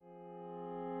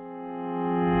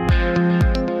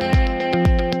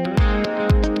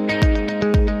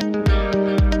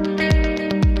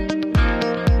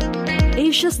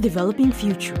Developing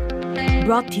Future,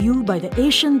 brought to you by the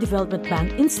Asian Development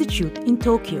Bank Institute in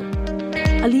Tokyo,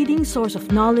 a leading source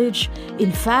of knowledge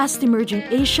in fast-emerging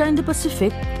Asia and the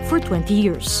Pacific for 20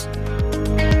 years.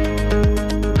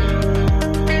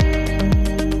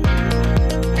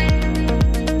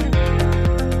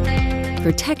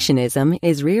 Protectionism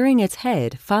is rearing its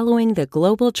head following the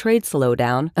global trade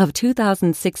slowdown of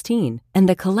 2016 and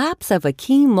the collapse of a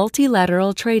key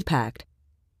multilateral trade pact.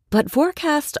 But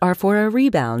forecasts are for a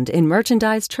rebound in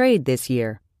merchandise trade this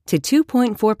year to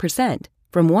 2.4%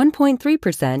 from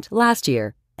 1.3% last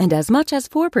year and as much as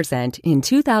 4% in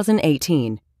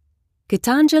 2018.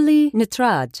 Gitanjali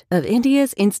Nataraj of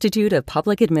India's Institute of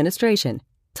Public Administration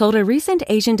told a recent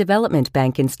Asian Development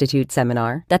Bank Institute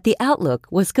seminar that the outlook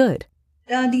was good.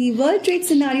 The world trade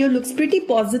scenario looks pretty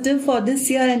positive for this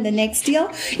year and the next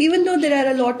year, even though there are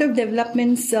a lot of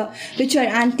developments which are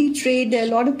anti-trade, there are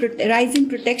a lot of rising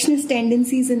protectionist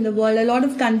tendencies in the world, a lot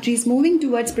of countries moving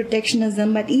towards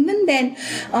protectionism. But even then,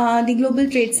 the global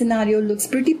trade scenario looks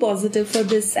pretty positive for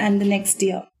this and the next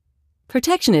year.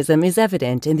 Protectionism is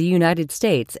evident in the United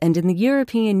States and in the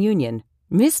European Union.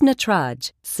 Ms.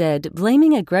 Nataraj said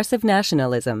blaming aggressive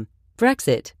nationalism,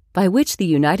 Brexit, by which the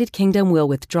United Kingdom will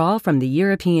withdraw from the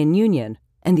European Union,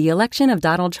 and the election of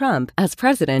Donald Trump as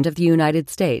President of the United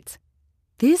States.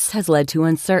 This has led to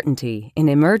uncertainty in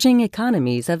emerging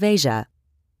economies of Asia.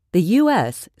 The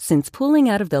U.S., since pulling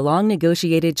out of the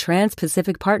long-negotiated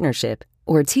Trans-Pacific Partnership,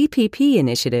 or TPP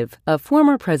initiative of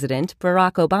former President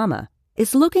Barack Obama,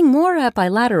 is looking more at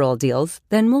bilateral deals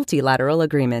than multilateral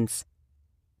agreements.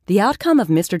 The outcome of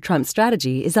Mr. Trump's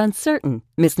strategy is uncertain,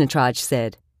 Ms. Nataraj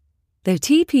said. The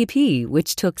TPP,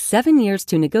 which took 7 years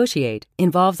to negotiate,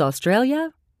 involves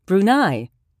Australia, Brunei,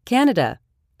 Canada,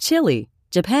 Chile,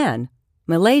 Japan,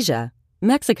 Malaysia,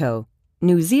 Mexico,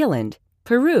 New Zealand,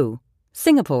 Peru,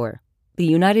 Singapore, the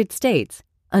United States,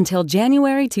 until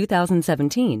January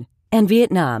 2017, and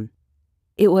Vietnam.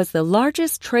 It was the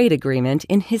largest trade agreement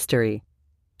in history.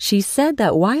 She said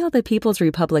that while the People's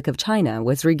Republic of China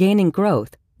was regaining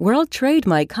growth, world trade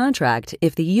might contract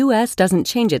if the U.S. doesn't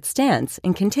change its stance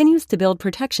and continues to build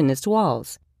protectionist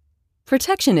walls.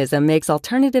 Protectionism makes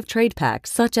alternative trade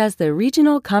pacts such as the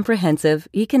Regional Comprehensive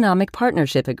Economic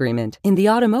Partnership Agreement in the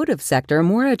automotive sector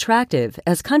more attractive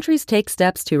as countries take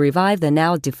steps to revive the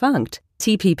now defunct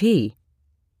TPP.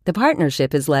 The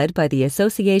partnership is led by the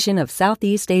Association of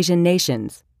Southeast Asian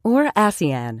Nations, or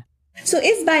ASEAN. So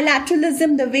is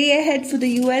bilateralism the way ahead for the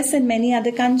US and many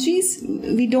other countries?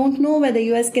 We don't know whether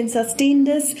the US can sustain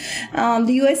this.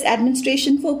 The US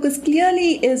administration focus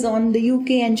clearly is on the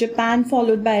UK and Japan,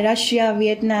 followed by Russia,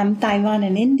 Vietnam, Taiwan,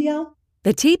 and India.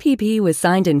 The TPP was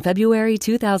signed in February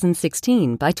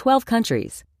 2016 by 12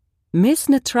 countries. Ms.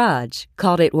 Nataraj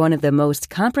called it one of the most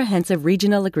comprehensive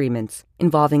regional agreements,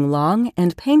 involving long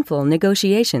and painful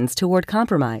negotiations toward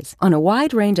compromise on a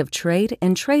wide range of trade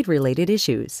and trade-related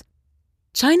issues.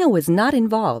 China was not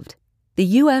involved, the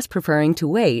U.S. preferring to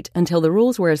wait until the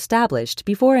rules were established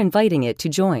before inviting it to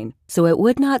join, so it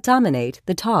would not dominate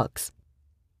the talks.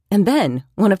 And then,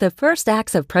 one of the first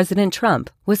acts of President Trump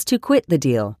was to quit the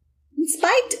deal.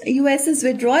 Despite US's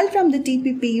withdrawal from the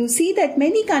TPP, you see that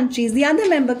many countries, the other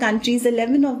member countries,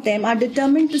 11 of them, are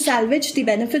determined to salvage the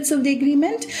benefits of the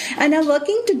agreement and are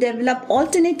working to develop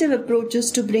alternative approaches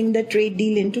to bring the trade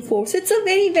deal into force. It's a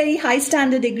very, very high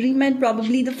standard agreement,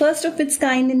 probably the first of its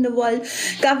kind in the world,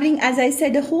 covering, as I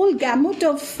said, a whole gamut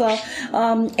of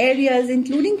areas,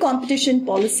 including competition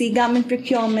policy, government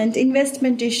procurement,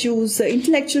 investment issues,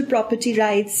 intellectual property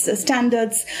rights,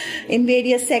 standards in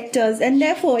various sectors, and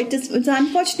therefore it's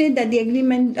unfortunate that the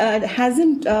agreement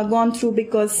hasn't gone through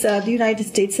because the United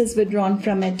States has withdrawn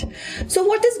from it. So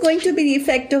what is going to be the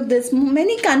effect of this?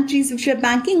 Many countries which are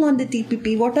banking on the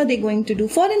TPP, what are they going to do?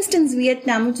 For instance,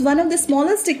 Vietnam, which is one of the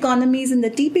smallest economies in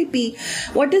the TPP,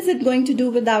 what is it going to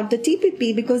do without the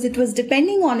TPP? Because it was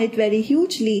depending on it very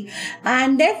hugely.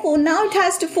 And therefore, now it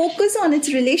has to focus on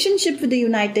its relationship with the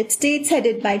United States,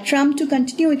 headed by Trump, to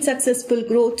continue its successful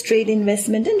growth, trade,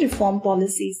 investment, and reform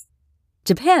policies.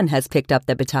 Japan has picked up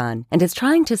the baton and is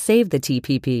trying to save the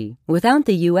TPP without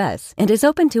the U.S. and is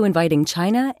open to inviting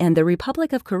China and the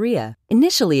Republic of Korea,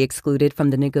 initially excluded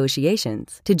from the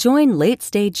negotiations, to join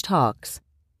late-stage talks.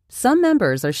 Some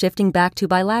members are shifting back to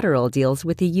bilateral deals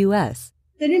with the U.S.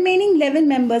 The remaining 11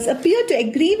 members appear to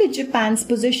agree with Japan's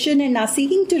position and are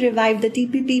seeking to revive the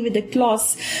TPP with a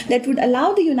clause that would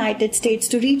allow the United States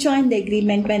to rejoin the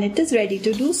agreement when it is ready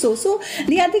to do so. So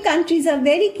the other countries are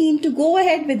very keen to go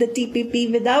ahead with the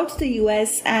TPP without the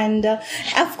US, and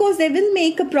of course they will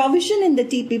make a provision in the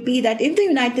TPP that if the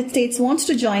United States wants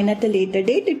to join at a later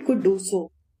date, it could do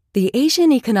so. The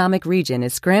Asian Economic Region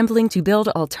is scrambling to build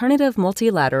alternative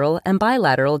multilateral and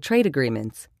bilateral trade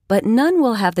agreements, but none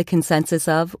will have the consensus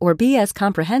of or be as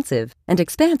comprehensive and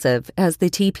expansive as the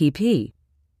TPP.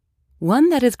 One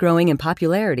that is growing in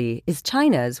popularity is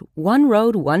China's One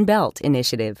Road, One Belt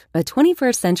initiative, a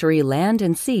 21st century land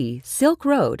and sea Silk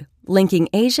Road linking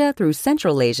Asia through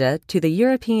Central Asia to the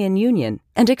European Union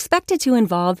and expected to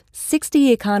involve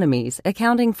 60 economies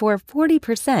accounting for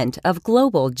 40% of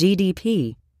global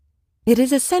GDP. It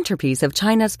is a centerpiece of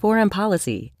China's foreign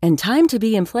policy and timed to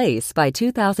be in place by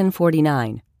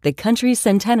 2049, the country's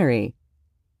centenary.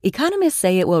 Economists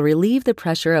say it will relieve the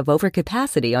pressure of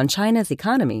overcapacity on China's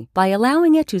economy by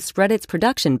allowing it to spread its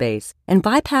production base and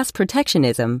bypass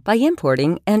protectionism by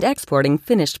importing and exporting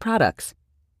finished products.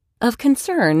 Of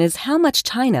concern is how much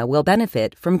China will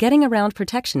benefit from getting around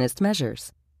protectionist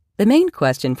measures. The main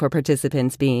question for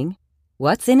participants being,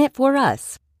 what's in it for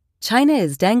us? China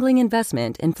is dangling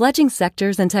investment in fledgling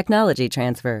sectors and technology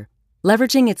transfer,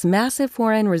 leveraging its massive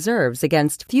foreign reserves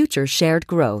against future shared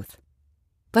growth.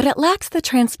 But it lacks the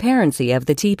transparency of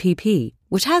the TPP,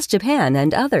 which has Japan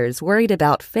and others worried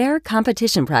about fair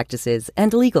competition practices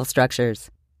and legal structures.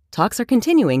 Talks are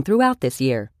continuing throughout this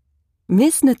year.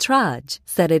 Ms. Natraj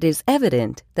said it is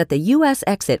evident that the U.S.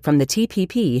 exit from the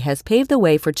TPP has paved the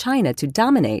way for China to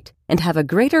dominate and have a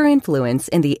greater influence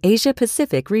in the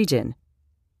Asia-Pacific region.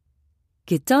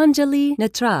 Gitanjali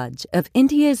Natraj of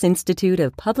India's Institute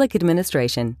of Public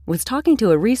Administration was talking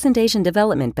to a recent Asian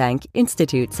Development Bank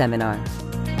Institute seminar.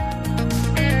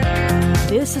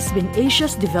 This has been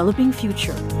Asia's Developing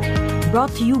Future,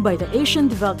 brought to you by the Asian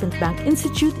Development Bank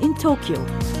Institute in Tokyo.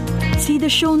 See the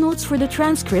show notes for the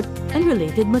transcript and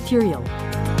related material.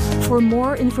 For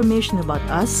more information about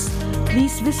us,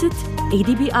 please visit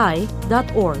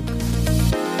adbi.org.